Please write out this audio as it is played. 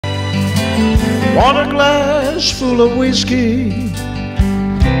Want a glass full of whiskey,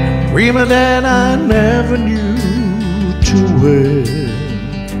 dreaming that I never knew too well.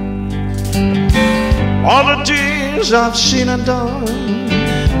 All the things I've seen and done,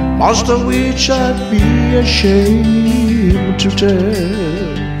 most of which I'd be ashamed to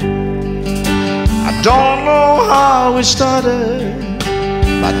tell. I don't know how it started,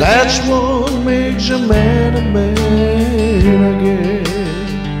 but that's what makes a man again.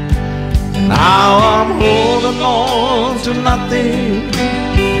 Now I'm holding on to nothing,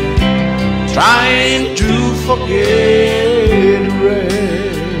 trying to forget the rest.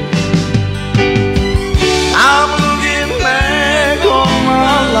 I'm looking back on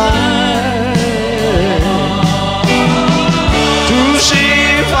my life to see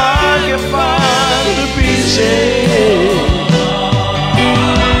if I can find the pieces.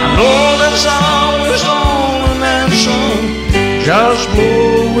 I know there's always on an answer, just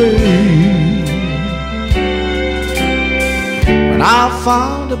blow away. When I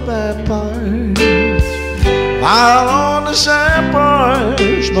found the bad parts, while on the sad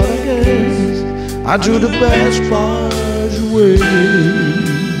parts, but I guess I threw the best parts away.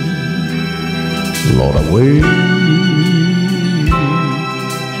 Lord, away.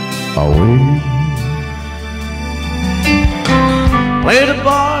 Play the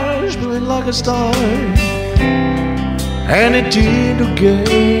bars, playing like a star, anything to get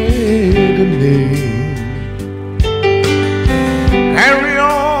a name. Carry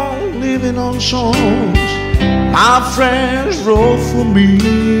on, living on songs my friends wrote for me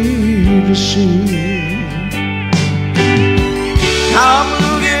to sing. I'm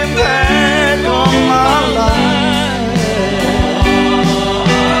looking back on my life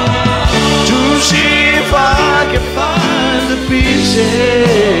to see if I can find the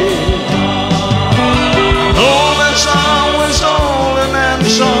pieces. Oh, there's always all an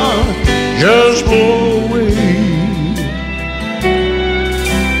answer, just blow away.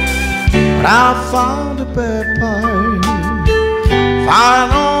 But I found the bad part,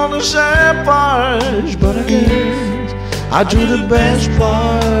 find all the sad parts, but I guess I do the best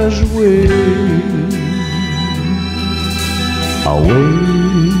parts away.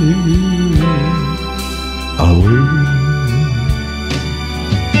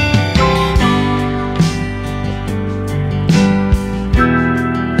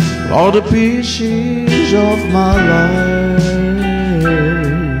 All the pieces of my life,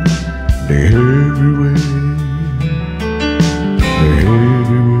 they're everywhere,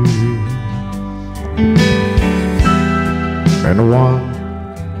 and the one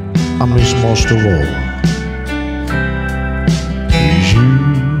I miss most of all is you.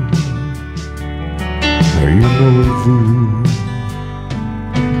 Now you know the fool.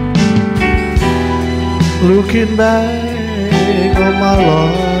 Looking back on my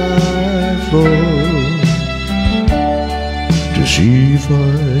life, Lord, to see if I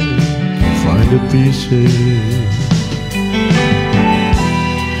find the pieces.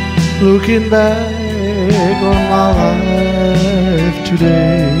 Looking back on my life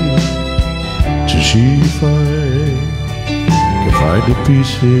today, to see if I can find the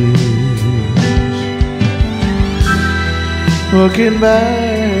pieces. Looking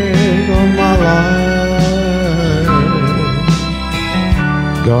back on my life,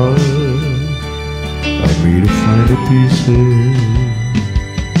 God, help me to find the pieces.